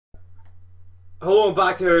Hello and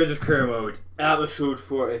back to Rangers Career Mode, episode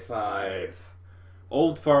 45.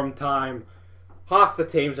 Old Firm time. Half the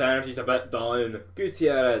team's energy's a bit down.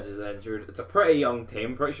 Gutierrez is injured. It's a pretty young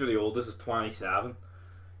team. Pretty sure the oldest is 27. You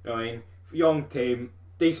know what I mean? Young team,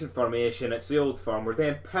 decent formation. It's the Old Firm. We're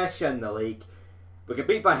doing pish in the league. We get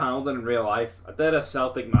beat by Hamilton in real life. I did a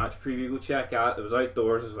Celtic match preview. Go check that. It was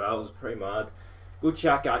outdoors as well. It was pretty mad. Go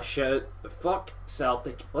check that shit. The fuck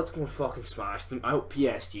Celtic. Let's go and fucking smash them. I hope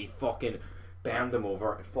PSG fucking bend them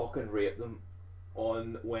over and fucking rate them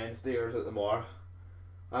on Wednesday or is it tomorrow?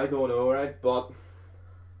 I don't know, right? But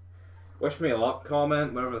wish me luck,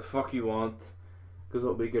 comment whatever the fuck you want, because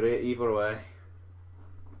it'll be great either way.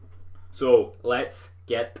 So let's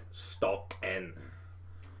get stuck in.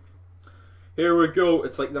 Here we go.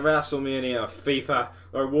 It's like the WrestleMania of FIFA.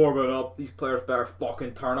 They're warming up. These players better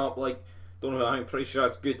fucking turn up. Like, don't know, I'm pretty sure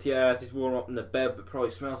it's Gutierrez. He's warming up in the bed, but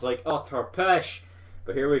probably smells like utter pish.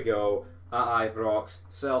 But here we go. At Ibrox,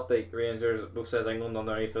 Celtic, Rangers, both says England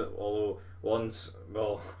underneath it, although one's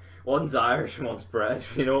Irish and one's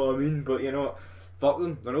British, you know what I mean? But you know what, fuck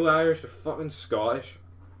them, they're no Irish, they're fucking Scottish.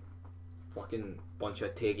 Fucking bunch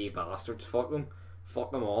of takey bastards, fuck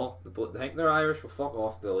them all. They think they're Irish, well fuck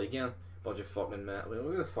off to the league again. Bunch of fucking men,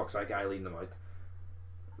 who the fuck's that guy leading them out?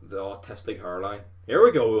 The autistic hairline. Here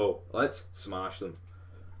we go though, let's smash them.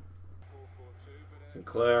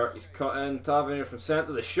 Sinclair, he's cut in, Tavernier from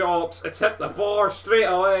centre, the shots, it's hit the bar straight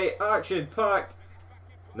away, action packed.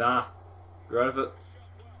 Nah, get rid of it.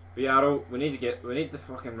 Biaro, we need to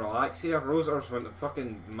fucking relax here. Rosers when the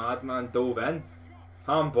fucking madman dove in.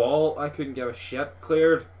 Handball, I couldn't give a shit,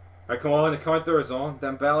 cleared. Right, come on, the counter is on,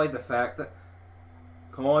 Dembele defected.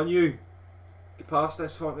 Come on you, get past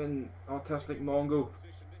this fucking autistic Mongo.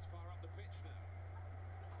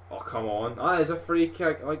 Oh, come on. That is a free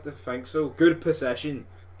kick. I like to think so. Good position.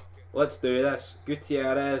 Let's do this.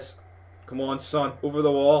 Gutierrez. Come on, son. Over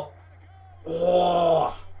the wall.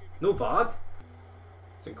 Oh, no bad.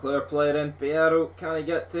 Sinclair played in. Piero. Can I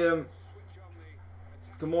get to him?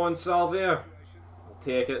 Come on, Salvier. I'll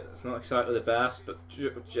take it. It's not exactly the best, but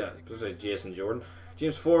Jason Jordan.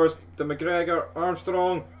 James Forrest. To McGregor.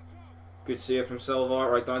 Armstrong. Good save from Silva.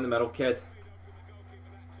 Right down the middle, kid.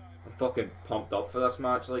 I'm fucking pumped up for this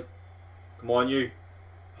match, like, come on you.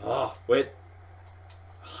 Oh, wait.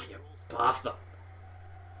 Oh, you bastard.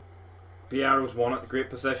 Piero's won it,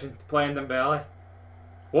 great position, playing Dembele.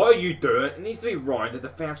 What are you doing? It needs to be round the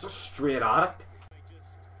defence, just straight at it.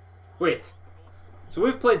 Wait. So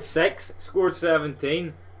we've played 6, scored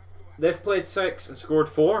 17. They've played 6 and scored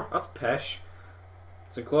 4. That's pish.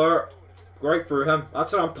 Sinclair, right through him.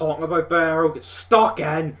 That's what I'm talking about, Piero. Get stuck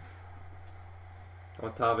in.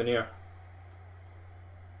 On Tavernier.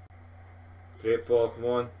 Great ball, come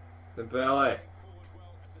on. Dembele.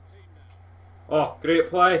 Oh, great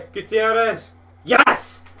play. Gutierrez.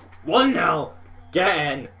 Yes! 1-0.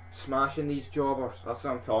 Get in. Smashing these jobbers. That's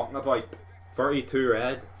what I'm talking about. 32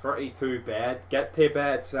 red. 32 bed. Get to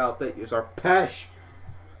bed, Celtic. Use our pish.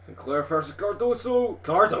 Sinclair versus Cardoso.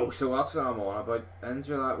 Cardoso, that's what I'm on about.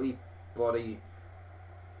 Injure that wee bloody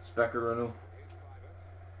Speccarino.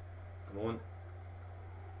 Come on.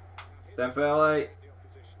 Dembele,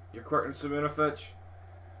 you're quicker than Simunovic.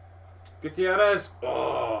 Gutierrez,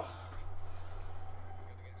 oh.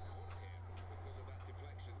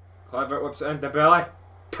 Clivert whips it in, Dembele,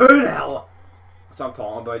 2-0. That's what I'm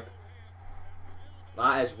talking about.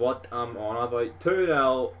 That is what I'm on about.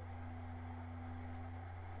 2-0.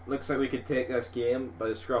 Looks like we could take this game by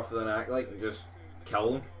the scruff of the neck, like, and just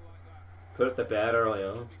kill them. Put it to bed early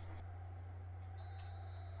on.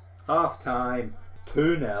 Half time,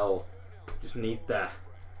 2-0. Just need to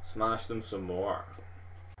smash them some more.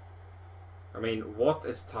 I mean, what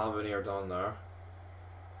is Tavernier done there?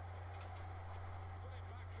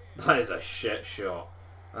 That is a shit shot.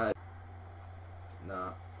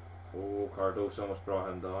 Nah. Oh, Cardoso almost brought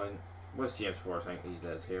him down. What's James Forrest think these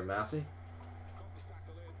days here? Messi?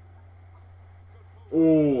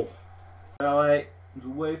 Oh! LA is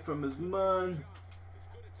away from his man.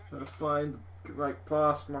 Trying to find the right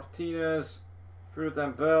pass. Martinez. Through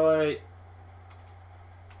Dembele.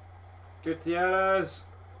 Gutierrez.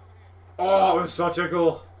 Oh, it was such a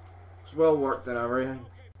goal. It's well worked and everything.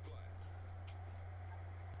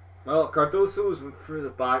 Well, Cardoso's went through the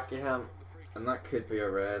back of him, and that could be a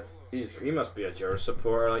red. He must be a Jers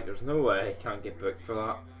supporter. Like, there's no way he can't get booked for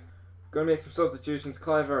that. Gonna make some substitutions.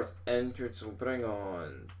 Clivert's injured, so we'll bring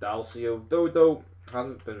on Dalcio. Dodo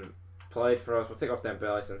hasn't been played for us. We'll take off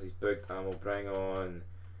Dembele since he's booked, and we'll bring on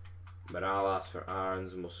Morales for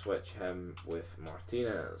Aarons, and we'll switch him with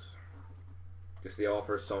Martinez. Just the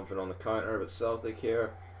offers something on the counter, but Celtic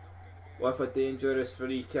here with a dangerous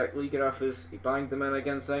free kick. Lee Griffiths, he banged them in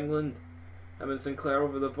against England. Him and Sinclair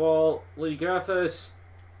over the ball. Lee Griffiths,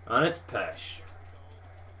 and it's Pish.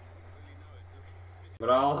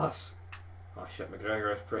 Morales. Oh shit,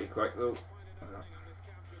 McGregor is pretty quick though.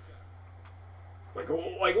 Like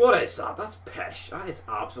what is that? That's Pish. That is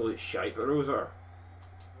absolute shite, but Roser.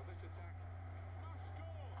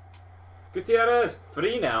 Gutierrez,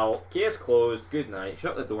 3-0, case closed, good night,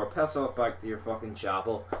 shut the door, piss off back to your fucking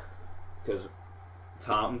chapel, because it's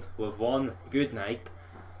happened, we've won, good night.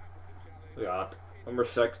 Look at that, number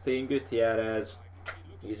 16, Gutierrez,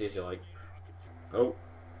 easy as you like. Oh,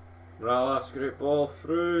 Morales, great ball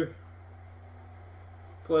through,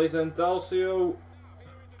 plays in Dalcio,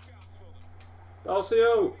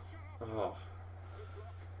 oh,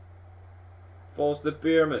 falls to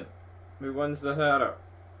Bierman, who wins the header.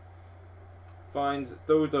 Finds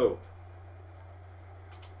Dodo.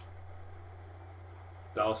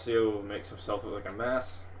 Dalcio makes himself look like a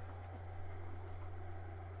mess.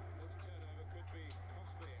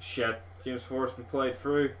 Shit, James Forsman played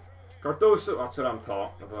through. Cardoso, that's what I'm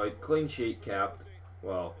talking about. Clean sheet kept.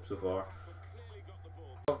 Well, so far.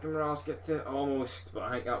 Dr. Morales gets it almost, but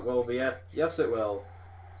I think that will be it. Yes, it will.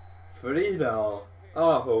 3-0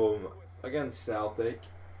 at home against Celtic.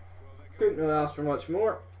 Couldn't really ask for much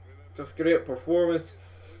more. Just great performance.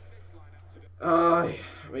 I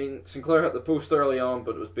mean, Sinclair hit the post early on,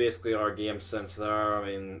 but it was basically our game since there. I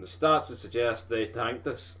mean, the stats would suggest they tanked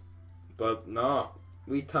us, but nah,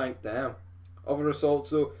 we tanked them. Other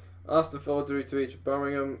results though: Aston Villa drew 2-2 with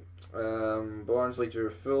Birmingham, Barnsley drew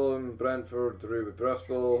Fulham, Brentford drew with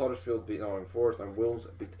Bristol, Huddersfield beat Nottingham Forest, and Wolves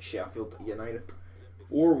beat Sheffield United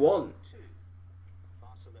 4-1.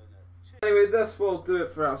 Anyway, this will do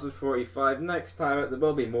it for episode 45. Next time out, there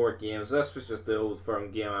will be more games. This was just the Old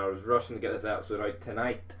Firm game, and I was rushing to get this episode out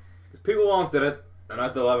tonight because people wanted it, and I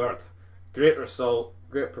delivered. Great result,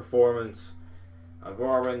 great performance, and where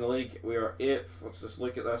are we in the league? We are 8th. Let's just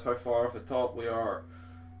look at this. How far off the top? We are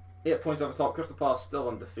 8 points off the top. Crystal Palace still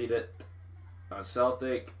undefeated, and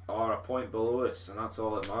Celtic are a point below us, and that's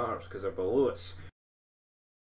all that matters because they're below us.